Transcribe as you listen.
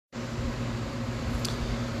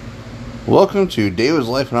Welcome to David's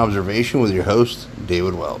Life and Observation with your host,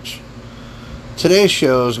 David Welch. Today's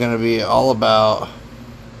show is going to be all about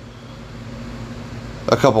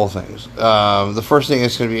a couple of things. The first thing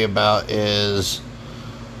it's going to be about is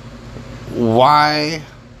why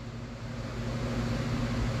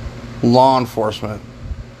law enforcement,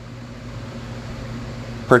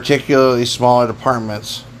 particularly smaller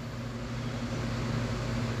departments,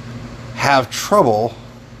 have trouble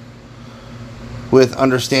with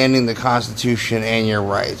understanding the Constitution and your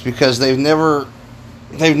rights, because they've never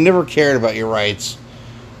cared about your rights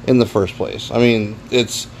in the first place. I mean,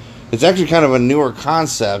 it's actually kind of a newer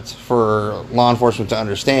concept for law enforcement to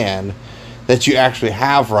understand that you actually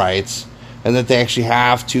have rights and that they actually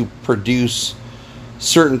have to produce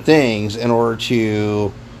certain things in order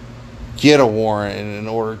to get a warrant, and in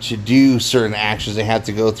order to do certain actions they have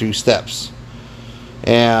to go through steps.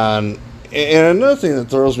 And another thing that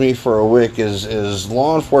throws me for a wick is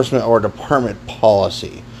law enforcement or department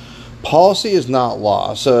policy. Policy is not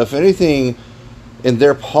law. So if anything in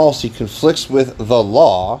their policy conflicts with the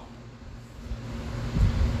law,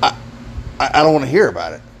 I don't want to hear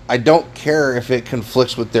about it. I don't care if it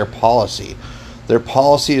conflicts with their policy. Their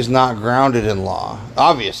policy is not grounded in law.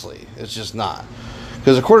 Obviously, it's just not.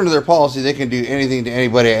 Because according to their policy, they can do anything to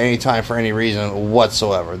anybody at any time for any reason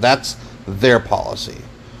whatsoever. That's their policy.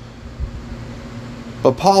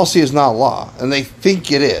 But policy is not law, and they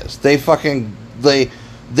think it is. They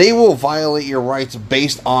will violate your rights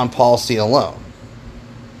based on policy alone.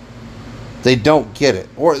 They don't get it.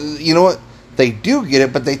 Or, you know what? They do get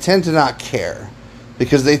it, but they tend to not care,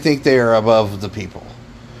 because they think they are above the people.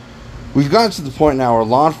 We've gotten to the point now where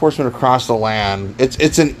law enforcement across the land,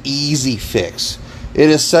 it's an easy fix. It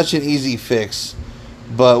is such an easy fix,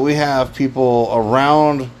 but we have people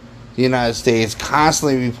around the United States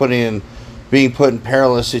constantly being put in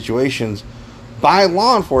perilous situations by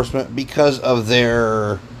law enforcement because of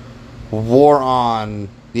their war on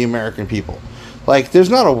the American people. Like, there's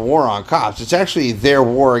not a war on cops. It's actually their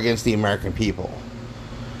war against the American people.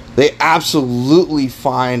 They absolutely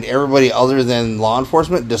find everybody other than law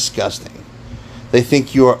enforcement disgusting. They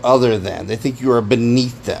think you are other than. They think you are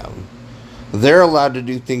beneath them. They're allowed to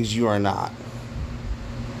do things you are not,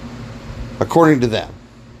 according to them.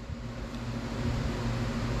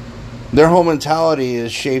 Their whole mentality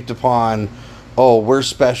is shaped upon, oh, we're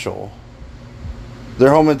special.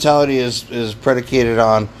 Their whole mentality is predicated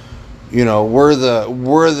on, you know, we're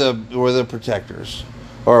the protectors,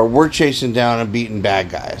 or we're chasing down and beating bad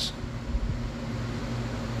guys.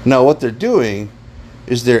 No, what they're doing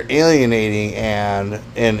is they're alienating and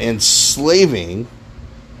enslaving,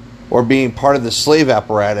 or being part of the slave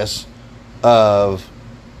apparatus of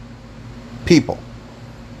people.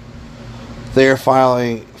 They're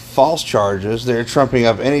filing false charges. They're trumping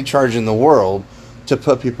up any charge in the world to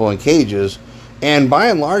put people in cages, and by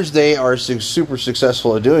and large they are super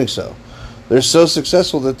successful at doing so. They're so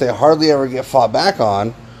successful that they hardly ever get fought back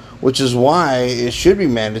on, which is why it should be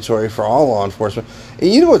mandatory for all law enforcement. And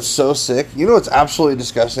you know what's so sick? You know what's absolutely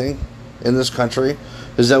disgusting in this country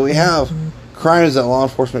is that we have crimes that law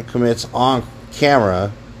enforcement commits on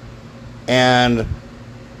camera and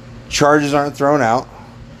charges aren't thrown out,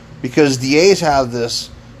 because DAs have this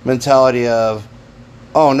mentality of,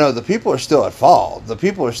 oh no, the people are still at fault. The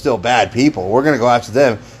people are still bad people. We're going to go after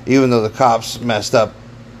them, even though the cops messed up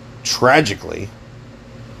tragically.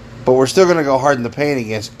 But we're still going to go hard in the paint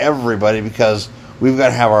against everybody, because we've got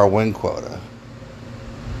to have our win quota.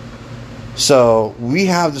 So we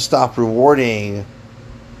have to stop rewarding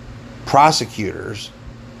prosecutors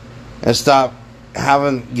and stop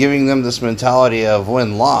giving them this mentality of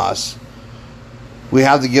win-loss. We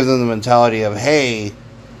have to give them the mentality of, hey,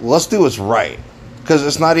 let's do what's right. Because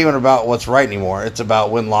it's not even about what's right anymore. It's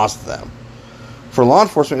about win-loss to them. For law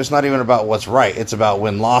enforcement, it's not even about what's right. It's about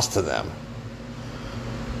win-loss to them.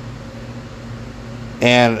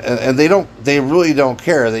 And they really don't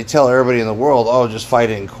care. They tell everybody in the world, oh, just fight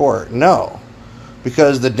it in court. No.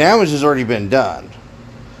 Because the damage has already been done.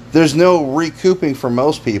 There's no recouping for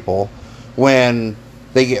most people when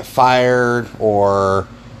they get fired, or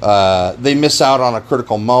they miss out on a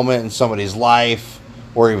critical moment in somebody's life,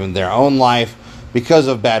 or even their own life, because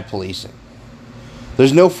of bad policing.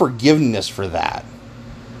 There's no forgiveness for that.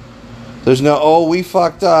 There's no, oh, we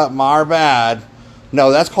fucked up, our bad.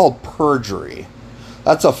 No, that's called perjury.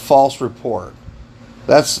 That's a false report.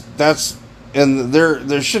 And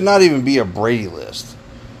there should not even be a Brady list.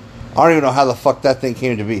 I don't even know how the fuck that thing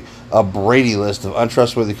came to be, a Brady list of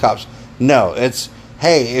untrustworthy cops. No, it's,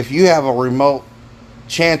 hey, if you have a remote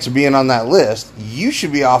chance of being on that list, you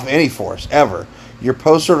should be off any force, ever. Your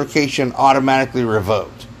post certification automatically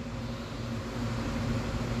revoked.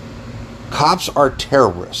 Cops are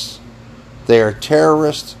terrorists. They are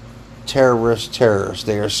terrorists. They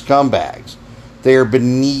are scumbags. They are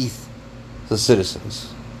beneath the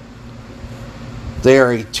citizens. They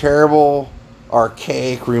are a terrible,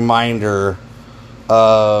 archaic reminder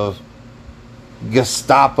of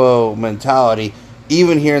Gestapo mentality,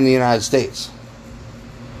 even here in the United States.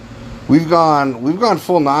 We've gone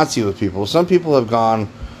full Nazi with people. Some people have gone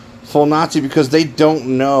full Nazi because they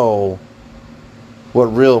don't know what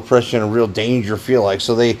real oppression and real danger feel like.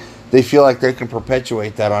 So they feel like they can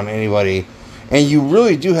perpetuate that on anybody. And you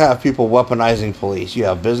really do have people weaponizing police. You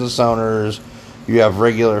have business owners. You have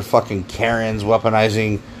regular fucking Karens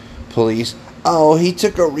weaponizing police. Oh, he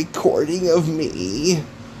took a recording of me.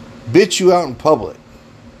 Bitch you out in public.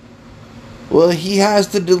 Well, he has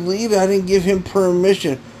to delete it. I didn't give him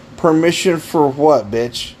permission. Permission for what,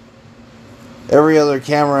 bitch? Every other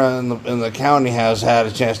camera in the county has had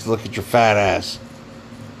a chance to look at your fat ass.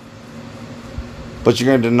 But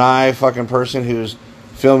you're going to deny a fucking person who's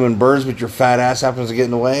filming birds but your fat ass happens to get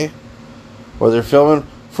in the way? Or they're filming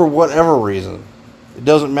for whatever reason. It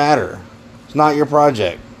doesn't matter. It's not your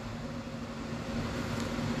project.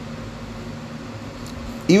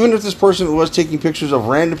 Even if this person was taking pictures of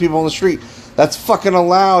random people on the street, that's fucking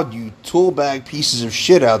allowed, you tool bag pieces of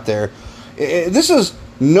shit out there. This is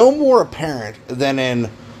no more apparent than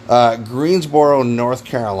in Greensboro, North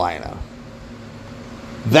Carolina.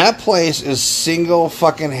 That place is single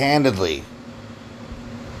fucking handedly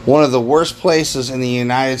one of the worst places in the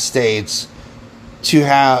United States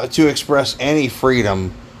to express any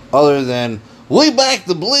freedom other than we back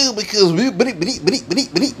the blue because we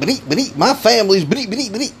my family's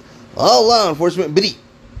all law enforcement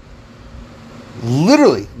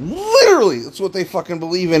literally that's what they fucking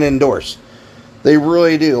believe in and endorse. They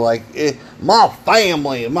really do. Like, my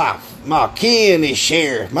family, my kin is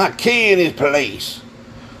sheriff, my kin is police,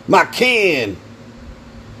 my kin.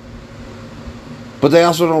 But they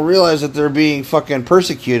also don't realize that they're being fucking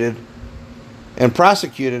persecuted and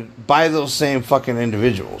prosecuted by those same fucking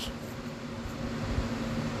individuals.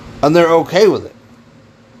 And they're okay with it.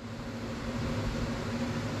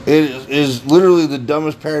 It is literally the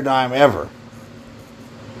dumbest paradigm ever.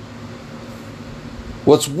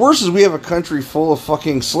 What's worse is we have a country full of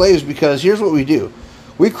fucking slaves because here's what we do.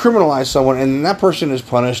 We criminalize someone and that person is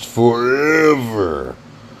punished forever.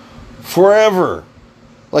 Forever.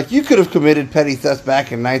 Like, you could have committed petty theft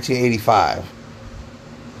back in 1985.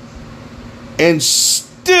 And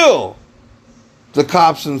still, the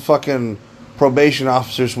cops and fucking probation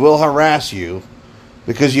officers will harass you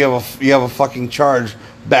because you have a fucking charge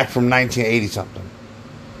back from 1980 something.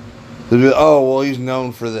 They'll be like, oh, well, he's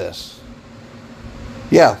known for this.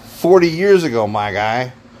 Yeah, 40 years ago, my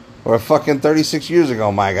guy. Or fucking 36 years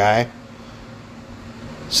ago, my guy.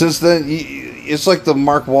 Since then, it's like the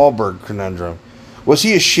Mark Wahlberg conundrum. Was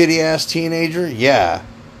he a shitty-ass teenager? Yeah.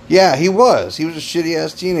 Yeah, he was. He was a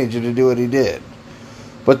shitty-ass teenager to do what he did.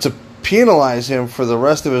 But to penalize him for the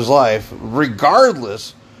rest of his life,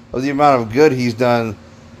 regardless of the amount of good he's done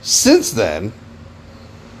since then,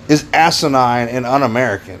 is asinine and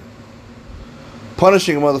un-American.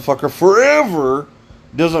 Punishing a motherfucker forever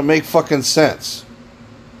doesn't make fucking sense.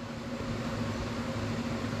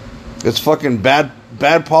 It's fucking bad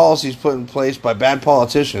policies put in place by bad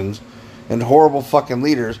politicians and horrible fucking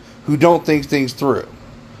leaders who don't think things through.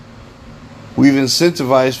 We've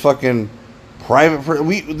incentivized fucking private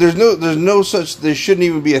prison. There shouldn't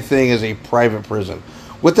even be a thing as a private prison.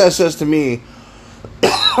 What that says to me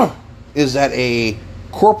is that a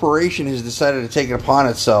corporation has decided to take it upon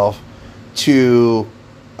itself to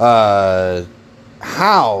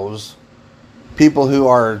house people who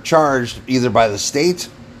are charged either by the state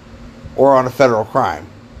or on a federal crime.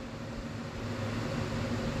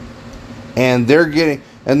 And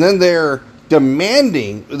then they're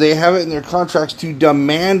demanding, they have it in their contracts to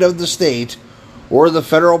demand of the state or the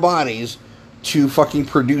federal bodies to fucking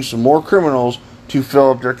produce more criminals to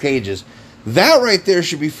fill up their cages. That right there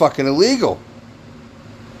should be fucking illegal.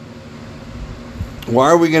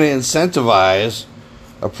 Why are we going to incentivize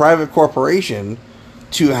a private corporation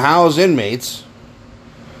to house inmates,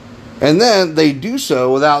 and then they do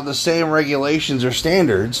so without the same regulations or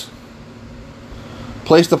standards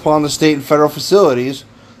placed upon the state and federal facilities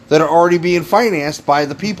that are already being financed by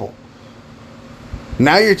the people?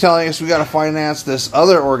 Now you're telling us we got to finance this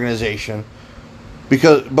other organization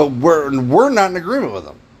but we're not in agreement with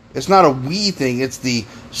them. It's not a we thing. It's the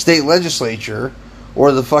state legislature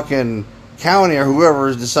or the fucking county or whoever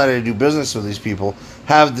has decided to do business with these people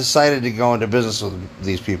have decided to go into business with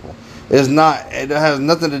these people. It has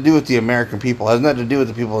nothing to do with the American people. It has nothing to do with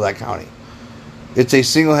the people of that county. It's a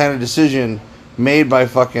single-handed decision made by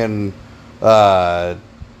fucking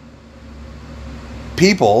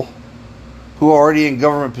people who are already in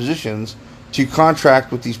government positions to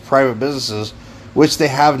contract with these private businesses, which they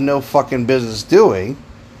have no fucking business doing,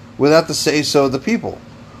 without the say-so of the people.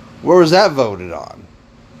 Where was that voted on?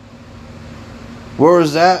 Where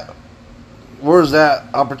was that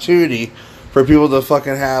opportunity for people to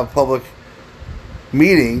fucking have public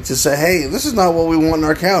meeting to say, hey, this is not what we want in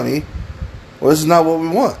our county, or this is not what we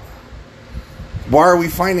want? Why are we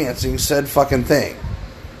financing said fucking thing?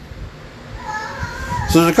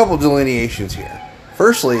 So there's a couple of delineations here.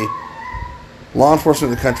 Firstly, law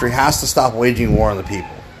enforcement in the country has to stop waging war on the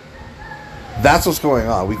people. That's what's going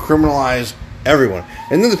on. We criminalize everyone.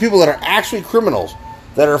 And then the people that are actually criminals,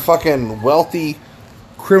 that are fucking wealthy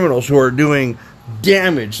criminals who are doing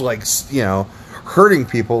damage, like, you know, hurting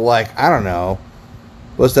people, like, I don't know,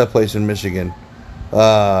 what's that place in Michigan?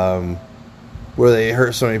 Where they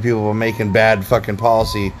hurt so many people by making bad fucking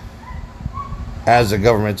policy as a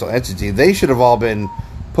governmental entity. They should have all been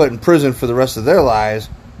put in prison for the rest of their lives.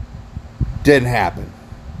 Didn't happen.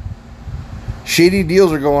 Shady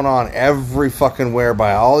deals are going on every fucking where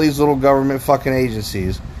by all these little government fucking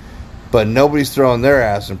agencies, but nobody's throwing their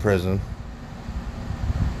ass in prison.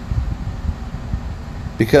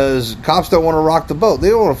 Because cops don't want to rock the boat. They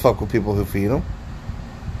don't want to fuck with people who feed them.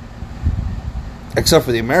 Except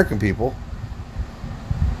for the American people.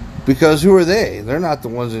 Because who are they? They're not the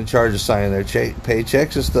ones in charge of signing their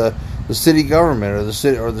paychecks. It's the city government or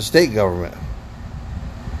the state government.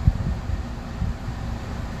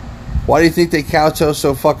 Why do you think they kowtow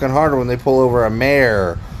so fucking hard when they pull over a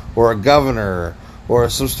mayor or a governor or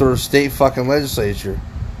some sort of state fucking legislature?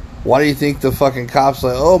 Why do you think the fucking cops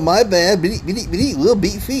like, oh, my bad, we'll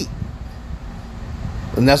beat feet?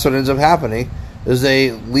 And that's what ends up happening, is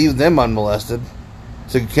they leave them unmolested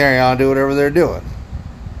to carry on do whatever they're doing.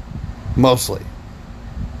 Mostly.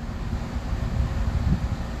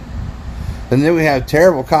 And then we have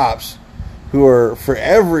terrible cops who are, for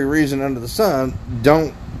every reason under the sun,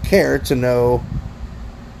 don't care to know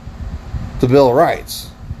the Bill of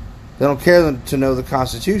Rights. They don't care to know the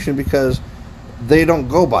Constitution because they don't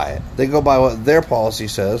go by it. They go by what their policy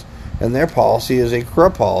says, and their policy is a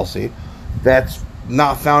corrupt policy that's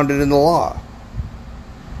not founded in the law.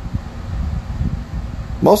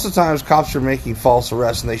 Most of the times, cops are making false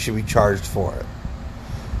arrests, and they should be charged for it.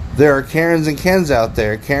 There are Karens and Kens out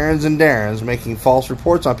there, Karens and Darrens, making false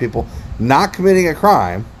reports on people not committing a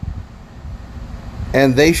crime,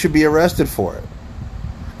 and they should be arrested for it.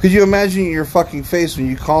 Could you imagine your fucking face when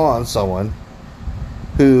you call on someone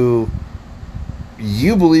who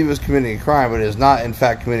you believe is committing a crime, but is not in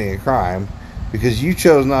fact committing a crime, because you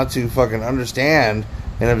chose not to fucking understand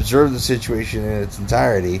and observe the situation in its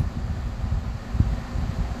entirety?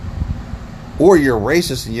 Or you're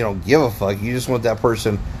racist and you don't give a fuck. You just want that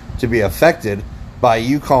person to be affected by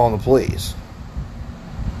you calling the police.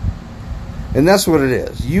 And that's what it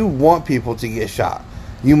is. You want people to get shot.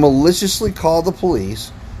 You maliciously call the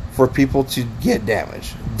police for people to get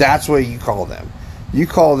damaged. That's what you call them. You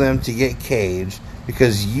call them to get caged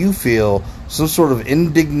because you feel some sort of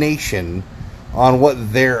indignation on what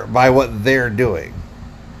they're doing.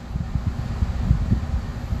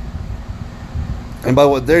 And by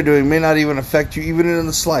what they're doing may not even affect you even in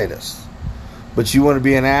the slightest. But you want to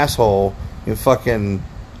be an asshole and fucking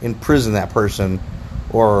imprison that person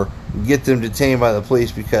or get them detained by the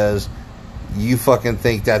police because you fucking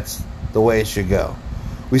think that's the way it should go.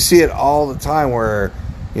 We see it all the time where,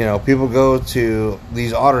 you know, people go to,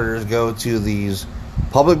 these auditors go to these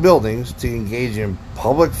public buildings to engage in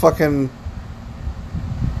public fucking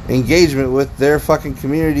engagement with their fucking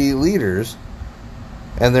community leaders.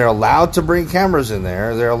 And they're allowed to bring cameras in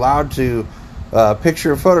there. They're allowed to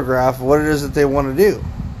picture and photograph what it is that they want to do.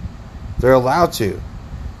 They're allowed to.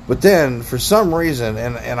 But then, for some reason,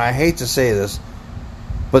 and I hate to say this,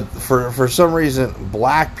 but for some reason,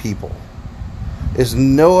 black people is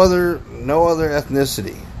no other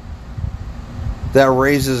ethnicity that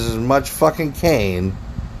raises as much fucking cane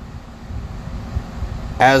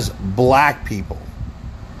as black people.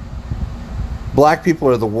 Black people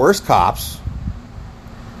are the worst cops.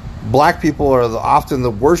 Black people are often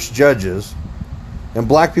the worst judges, and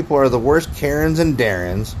black people are the worst Karens and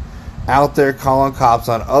Darrens out there calling cops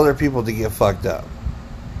on other people to get fucked up.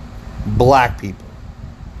 Black people.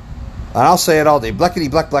 And I'll say it all day. Blackity,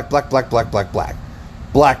 black, black, black, black, black, black, black.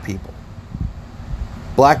 Black people.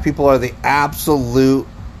 Black people are the absolute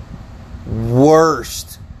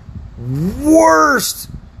worst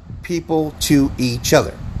people to each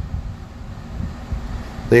other.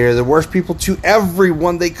 They are the worst people to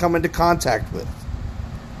everyone they come into contact with.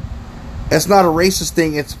 That's not a racist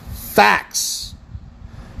thing, it's facts.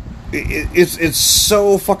 it's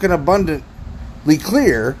so fucking abundantly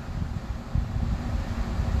clear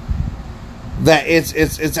that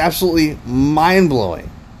it's absolutely mind-blowing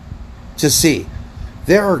to see.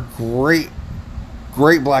 There are great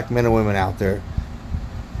black men and women out there.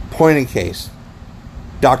 Point in case,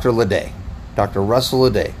 Dr. Leday, Dr. Russell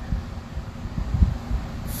Leday.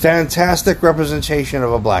 Fantastic representation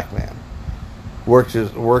of a black man.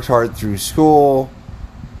 Worked hard through school,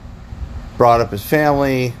 brought up his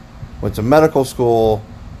family, went to medical school.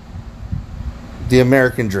 The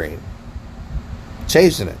American dream.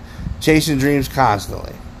 Chasing it. Chasing dreams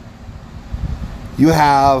constantly. You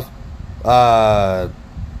have other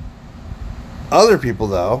people,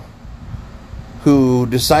 though, who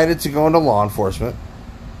decided to go into law enforcement,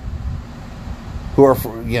 who are,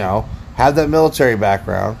 have that military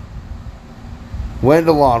background, went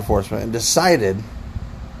into law enforcement and decided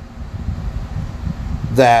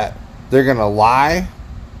that they're going to lie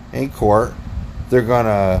in court. They're going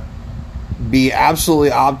to be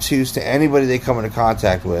absolutely obtuse to anybody they come into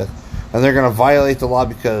contact with. And they're going to violate the law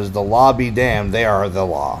because the law be damned, they are the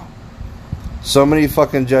law. So many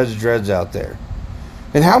fucking Judge Dreds out there.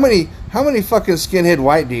 And how many fucking skinhead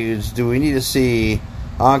white dudes do we need to see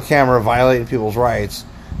on camera violating people's rights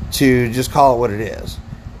to just call it what it is?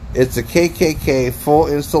 It's the KKK full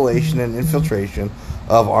installation and infiltration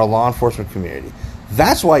of our law enforcement community.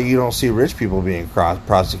 That's why you don't see rich people being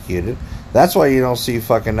prosecuted. That's why you don't see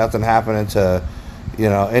fucking nothing happening to,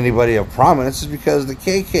 anybody of prominence, is because the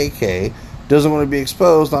KKK doesn't want to be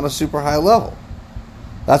exposed on a super high level.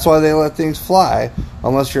 That's why they let things fly,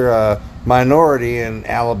 unless you're a minority in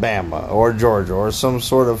Alabama or Georgia or some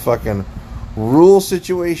sort of fucking rural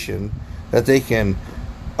situation that they can,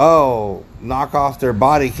 knock off their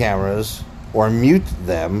body cameras or mute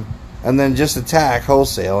them and then just attack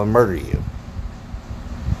wholesale and murder you.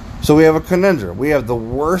 So we have a conundrum. We have the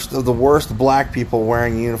worst of the worst black people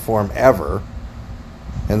wearing uniform ever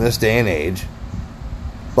in this day and age.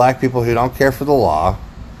 Black people who don't care for the law.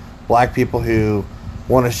 Black people who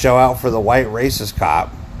want to show out for the white racist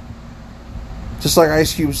cop. Just like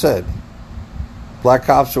Ice Cube said, black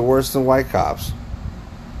cops are worse than white cops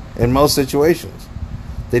in most situations.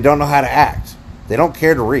 They don't know how to act. They don't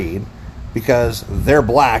care to read because they're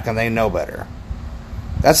black and they know better.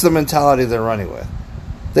 That's the mentality they're running with.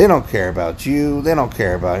 They don't care about you. They don't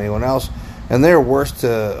care about anyone else. And they're worse to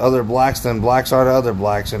other blacks than blacks are to other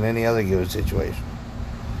blacks in any other given situation.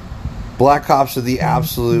 Black cops are the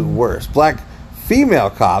absolute worst. Black female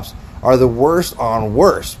cops are the worst on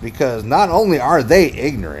worst because not only are they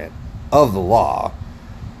ignorant of the law,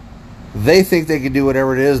 they think they can do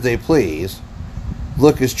whatever it is they please,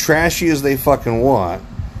 look as trashy as they fucking want,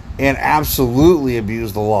 and absolutely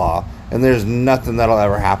abuse the law, and there's nothing that'll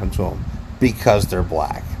ever happen to them because they're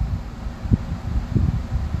black.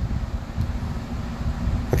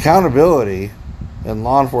 Accountability in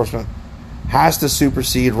law enforcement has to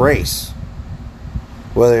supersede race.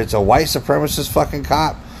 Whether it's a white supremacist fucking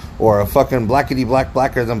cop or a fucking blackety black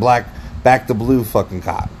blacker than black back the blue fucking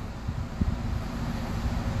cop.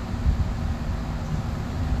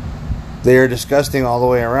 They are disgusting all the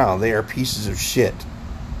way around. They are pieces of shit.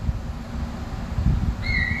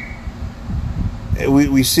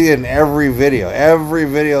 We see it in every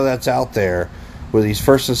video that's out there with these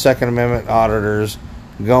First and Second Amendment auditors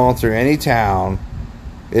going through any town.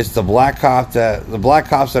 It's the black cops that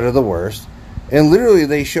are the worst, and literally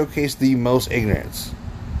they showcase the most ignorance.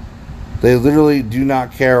 They literally do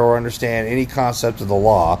not care or understand any concept of the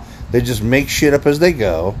law. They just make shit up as they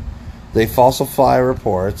go. They falsify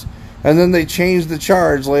reports, and then they change the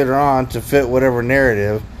charge later on to fit whatever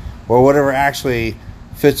narrative or whatever actually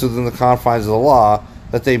fits within the confines of the law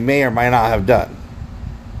that they may or may not have done.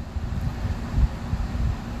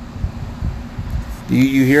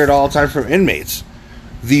 You hear it all the time from inmates.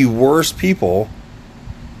 The worst people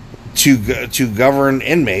to govern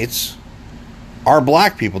inmates are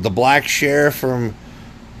black people. The black sheriff from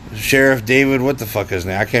Sheriff David, what the fuck is his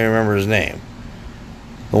name? I can't remember his name.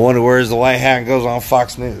 The one who wears the white hat and goes on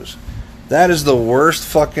Fox News. That is the worst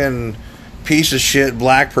fucking piece of shit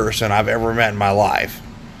black person I've ever met in my life.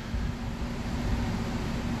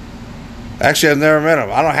 Actually, I've never met him.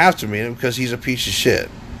 I don't have to meet him because he's a piece of shit.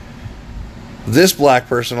 This black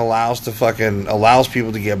person allows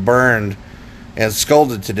people to get burned and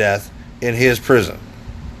scalded to death in his prison.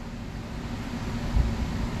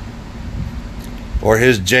 Or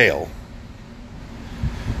his jail.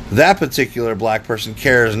 That particular black person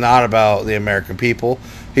cares not about the American people.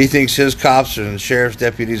 He thinks his cops and sheriff's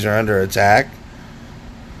deputies are under attack.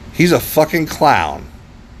 He's a fucking clown.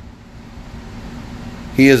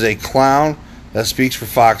 He is a clown that speaks for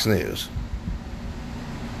Fox News.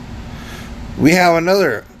 We have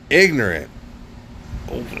another ignorant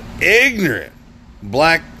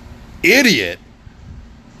black idiot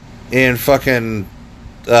in fucking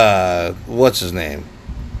what's his name?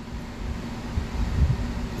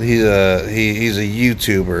 He's a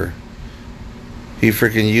YouTuber. He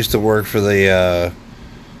freaking used to work for the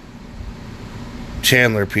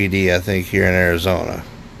Chandler PD, I think, here in Arizona.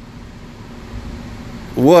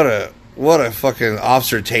 What a fucking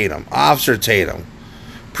Officer Tatum. Officer Tatum.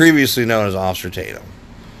 Previously known as Officer Tatum.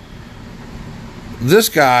 This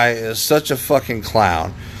guy is such a fucking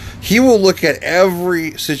clown. He will look at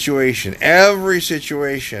every situation,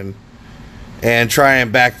 and try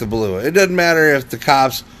and back the blue. It doesn't matter if the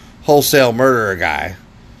cops wholesale murder a guy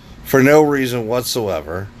for no reason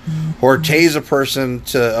whatsoever, or tase a person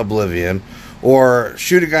to oblivion, or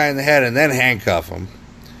shoot a guy in the head and then handcuff him.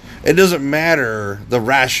 It doesn't matter the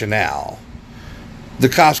rationale. The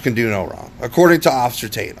cops can do no wrong, according to Officer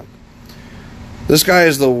Tatum. This guy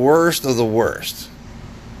is the worst of the worst,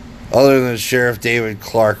 other than Sheriff David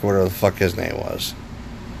Clark, whatever the fuck his name was.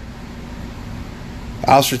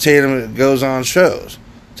 Officer Tatum goes on shows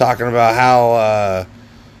talking about how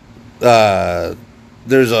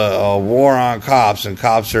there's a war on cops, and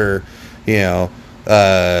cops are,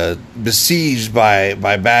 besieged by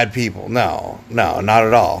bad people. No, not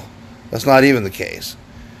at all. That's not even the case.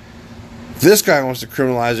 This guy wants to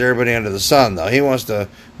criminalize everybody under the sun, though. He wants to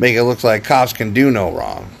make it look like cops can do no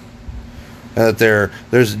wrong, and that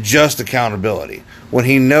there's just accountability, when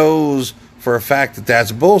he knows for a fact that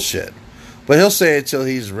that's bullshit. But he'll say it till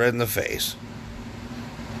he's red in the face.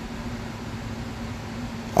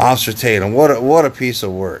 Officer Tatum, what a piece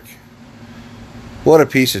of work. What a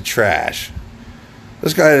piece of trash.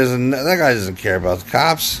 That guy doesn't care about the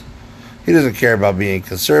cops. He doesn't care about being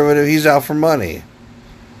conservative. He's out for money.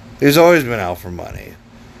 He's always been out for money.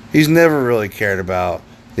 He's never really cared about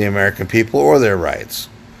the American people or their rights.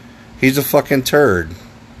 He's a fucking turd.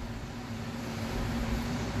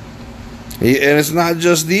 And it's not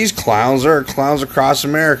just these clowns. There are clowns across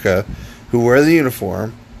America who wear the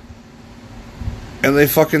uniform and they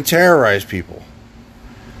fucking terrorize people.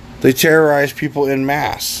 They terrorize people en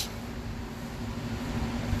masse.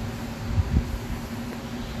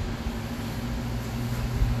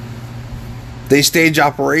 They stage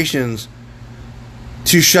operations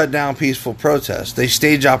to shut down peaceful protests. They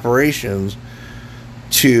stage operations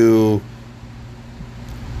to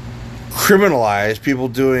criminalize people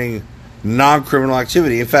doing non-criminal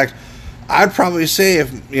activity. In fact, I'd probably say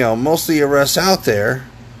if most of the arrests out there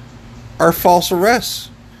are false arrests.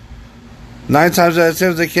 9 times out of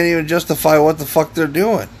 10, they can't even justify what the fuck they're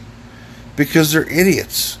doing because they're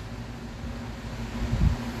idiots.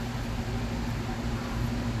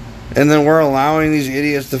 And then we're allowing these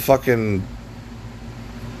idiots to fucking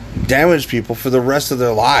damage people for the rest of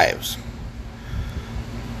their lives.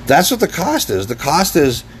 That's what the cost is. The cost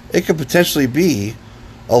is it could potentially be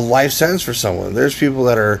a life sentence for someone. There's people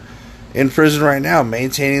that are in prison right now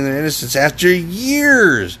maintaining their innocence after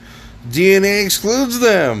years. DNA excludes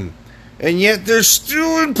them. And yet they're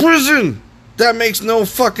still in prison. That makes no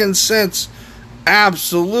fucking sense.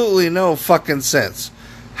 Absolutely no fucking sense.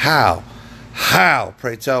 How?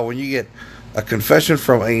 Pray tell, when you get a confession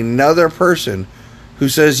from another person who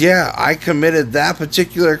says, yeah, I committed that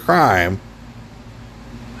particular crime,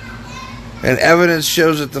 and evidence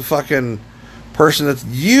shows that the fucking person that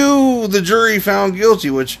the jury found guilty,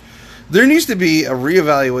 which there needs to be a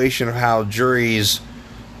reevaluation of how juries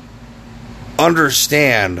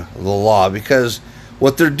understand the law, because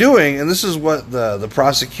what they're doing, and this is what the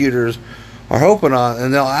prosecutors are hoping on,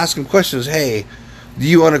 and they'll ask them questions, hey, do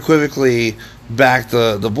you unequivocally back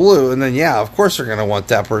the blue? And then, yeah, of course they're going to want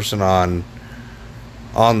that person on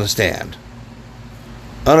the stand.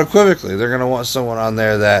 Unequivocally, they're going to want someone on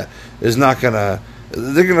there that is not going to...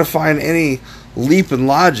 They're going to find any leap in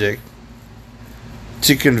logic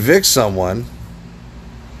to convict someone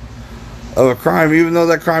of a crime, even though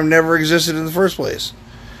that crime never existed in the first place.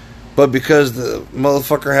 But because the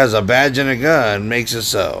motherfucker has a badge and a gun, makes it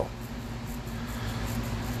so.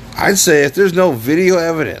 I'd say if there's no video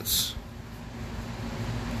evidence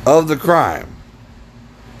of the crime,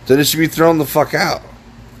 then it should be thrown the fuck out.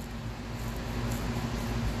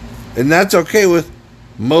 And that's okay with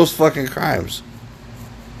most fucking crimes.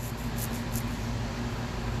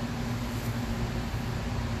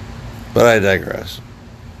 But I digress.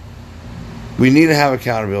 We need to have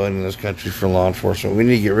accountability in this country for law enforcement. We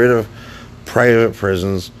need to get rid of private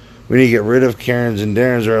prisons. We need to get rid of Karens and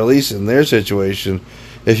Darrens, or at least in their situation,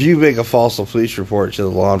 if you make a false police report to the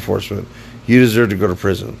law enforcement, you deserve to go to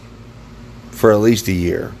prison for at least a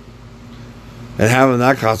year. And having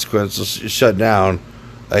that consequence shut down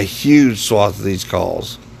a huge swath of these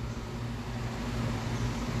calls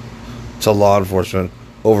to law enforcement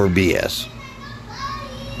over BS.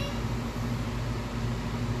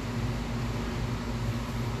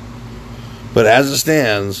 But as it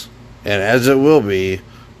stands, and as it will be,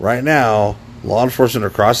 right now, law enforcement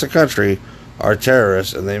across the country are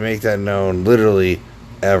terrorists, and they make that known literally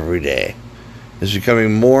every day. It's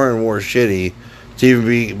becoming more and more shitty to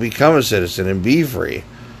even become a citizen and be free.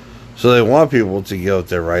 So they want people to get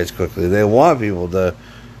their rights quickly. They want people to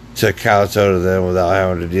kowtow to them without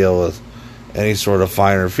having to deal with any sort of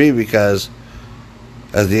fine or fee, because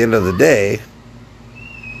at the end of the day,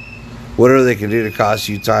 whatever they can do to cost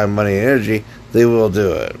you time, money, and energy, they will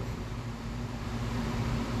do it.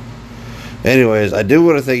 Anyways, I do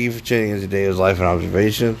want to thank you for tuning in to today's Life and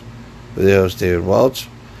Observation with the host, David Welch.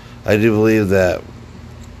 I do believe that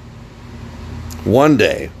one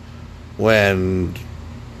day, when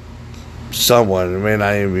someone, it may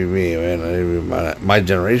not even be me, it may not even be my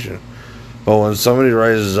generation, but when somebody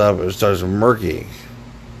rises up and starts murking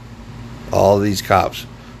all these cops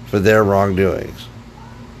for their wrongdoings,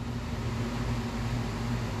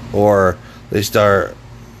 or they start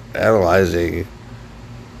analyzing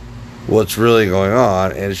what's really going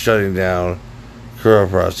on and shutting down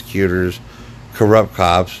corrupt prosecutors, corrupt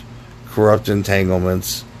cops, corrupt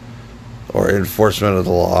entanglements, or enforcement of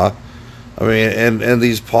the law. I mean, and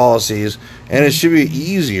these policies, and it should be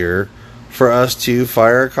easier for us to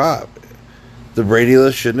fire a cop. The Brady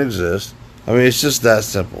list shouldn't exist. I mean, it's just that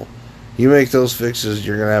simple. You make those fixes,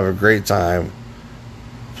 you're going to have a great time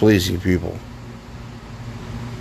policing people.